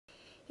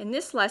In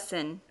this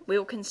lesson, we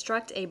will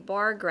construct a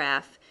bar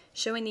graph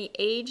showing the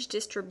age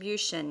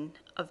distribution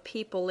of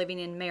people living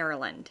in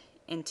Maryland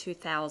in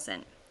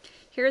 2000.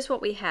 Here's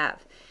what we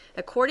have.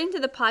 According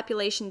to the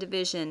Population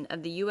Division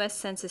of the U.S.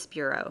 Census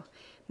Bureau,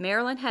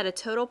 Maryland had a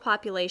total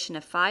population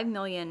of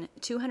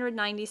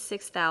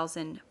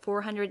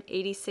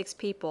 5,296,486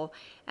 people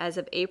as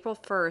of April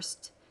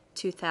 1st,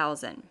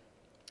 2000.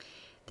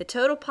 The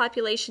total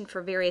population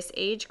for various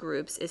age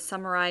groups is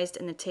summarized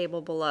in the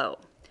table below.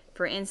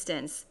 For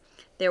instance,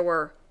 there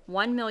were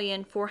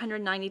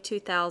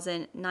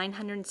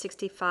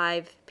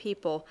 1,492,965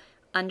 people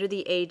under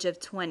the age of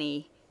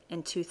 20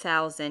 in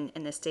 2000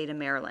 in the state of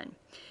Maryland.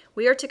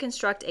 We are to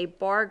construct a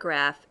bar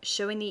graph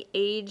showing the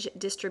age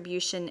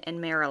distribution in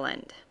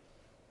Maryland.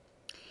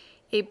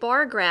 A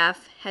bar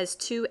graph has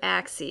two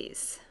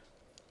axes.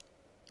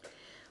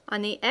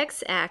 On the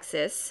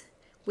x-axis,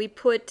 we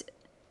put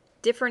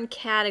different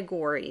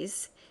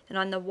categories, and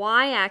on the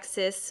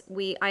y-axis,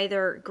 we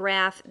either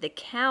graph the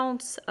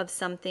counts of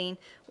something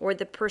or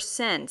the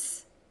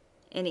percents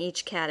in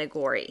each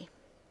category.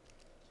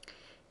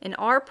 In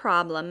our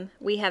problem,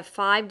 we have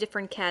 5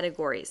 different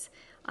categories.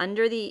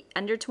 Under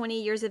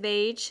 20 years of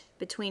age,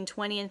 between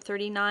 20 and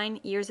 39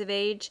 years of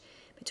age,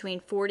 between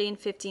 40 and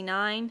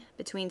 59,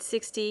 between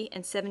 60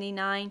 and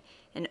 79,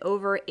 and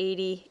over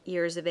 80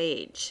 years of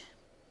age.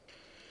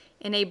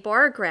 In a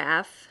bar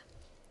graph,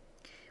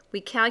 we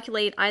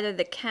calculate either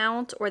the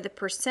count or the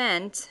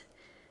percent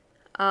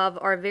of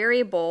our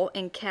variable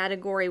in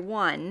category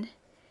 1,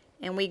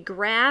 and we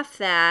graph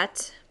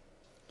that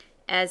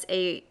as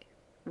a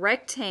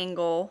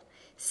rectangle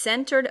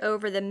centered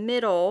over the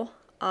middle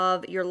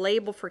of your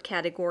label for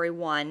category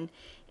 1,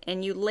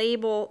 and you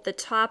label the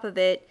top of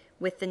it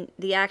with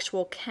the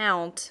actual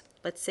count.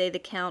 Let's say the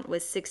count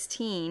was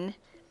 16,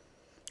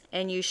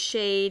 and you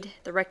shade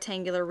the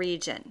rectangular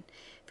region.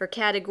 For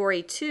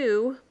category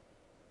 2,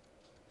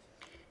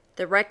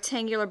 the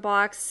rectangular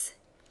box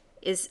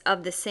is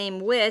of the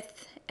same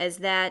width as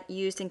that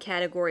used in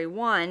category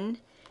 1.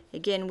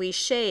 Again, we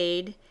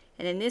shade,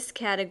 and in this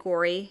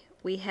category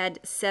we had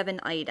 7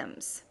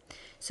 items.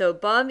 So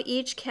above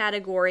each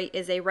category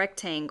is a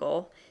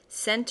rectangle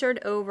centered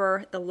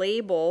over the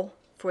label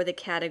for the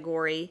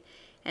category,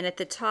 and at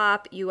the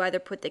top you either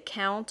put the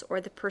count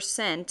or the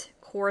percent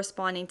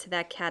corresponding to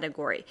that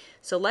category.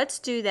 So let's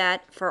do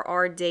that for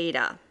our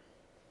data.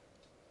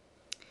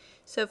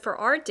 So for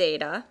our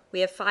data,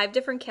 we have 5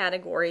 different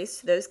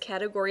categories. Those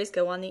categories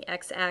go on the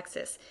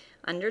x-axis.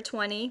 Under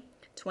 20,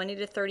 20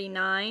 to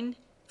 39,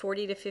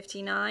 40 to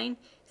 59,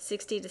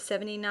 60 to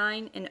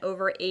 79, and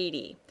over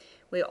 80.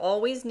 We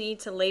always need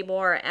to label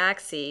our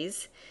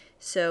axes.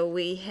 So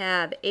we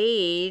have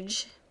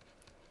age,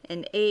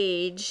 and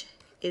age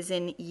is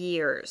in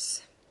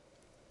years.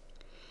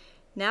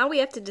 Now we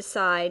have to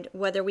decide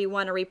whether we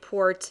want to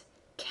report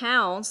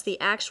counts, the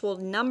actual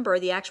number,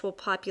 the actual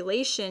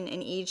population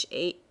in each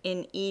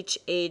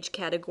age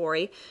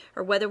category,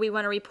 or whether we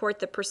want to report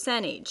the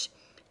percentage.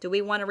 Do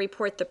we want to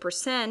report the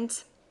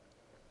percent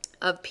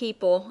of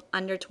people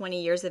under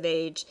 20 years of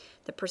age,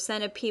 the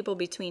percent of people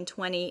between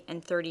 20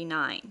 and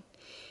 39?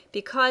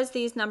 Because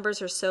these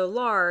numbers are so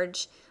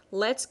large,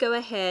 let's go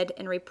ahead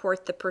and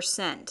report the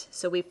percent.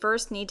 So we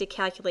first need to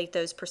calculate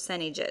those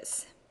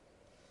percentages.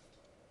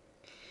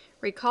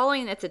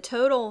 Recalling that the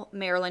total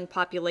Maryland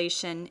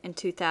population in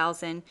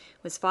 2000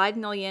 was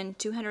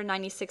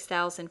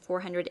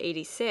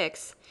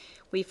 5,296,486,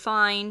 we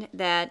find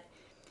that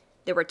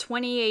there were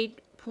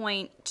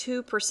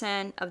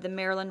 28.2% of the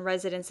Maryland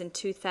residents in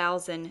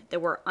 2000 that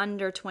were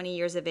under 20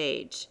 years of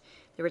age.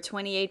 There were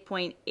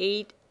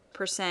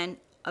 28.8%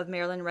 of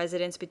Maryland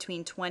residents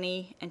between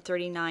 20 and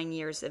 39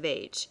 years of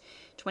age,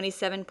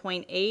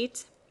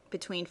 27.8%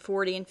 between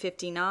 40 and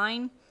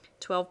 59,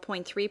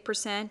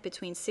 12.3%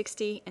 between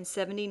 60 and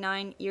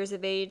 79 years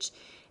of age,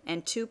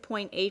 and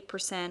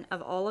 2.8%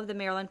 of all of the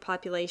Maryland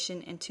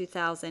population in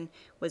 2000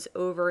 was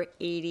over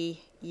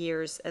 80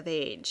 years of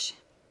age.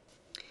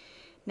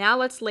 Now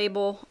let's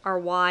label our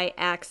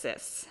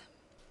y-axis.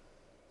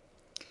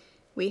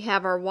 We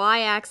have our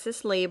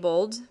y-axis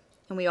labeled,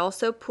 and we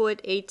also put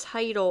a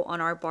title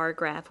on our bar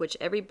graph, which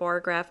every bar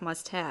graph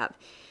must have.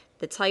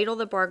 The title of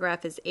the bar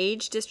graph is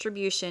Age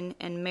Distribution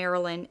in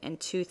Maryland in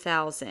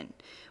 2000.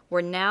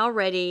 We're now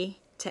ready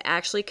to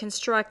actually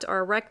construct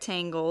our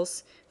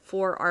rectangles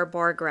for our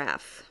bar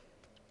graph.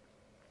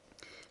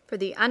 For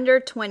the under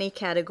 20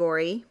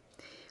 category,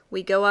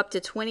 we go up to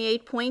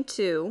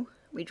 28.2.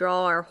 We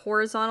draw our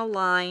horizontal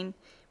line,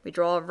 we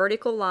draw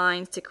vertical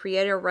lines to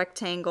create a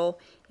rectangle,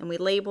 and we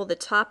label the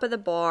top of the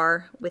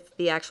bar with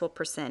the actual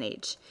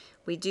percentage.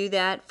 We do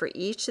that for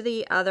each of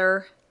the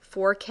other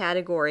 4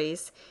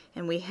 categories,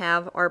 and we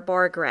have our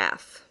bar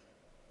graph.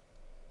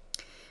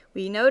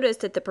 We notice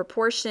that the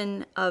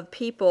proportion of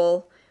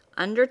people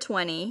under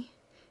 20,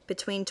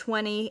 between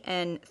 20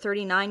 and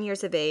 39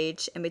 years of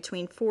age, and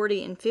between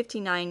 40 and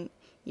 59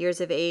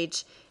 years of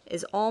age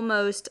is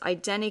almost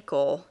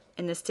identical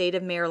in the state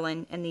of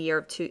Maryland in the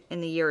year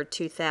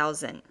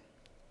 2000.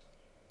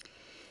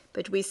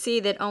 But we see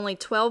that only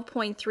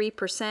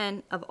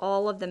 12.3% of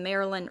all of the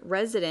Maryland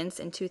residents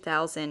in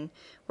 2000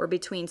 were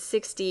between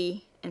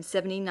 60 and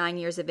 79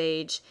 years of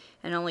age,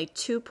 and only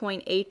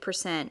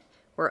 2.8%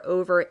 were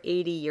over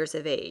 80 years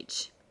of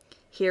age.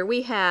 Here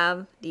we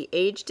have the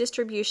age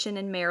distribution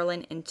in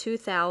Maryland in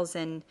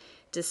 2000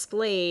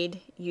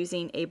 displayed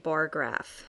using a bar graph.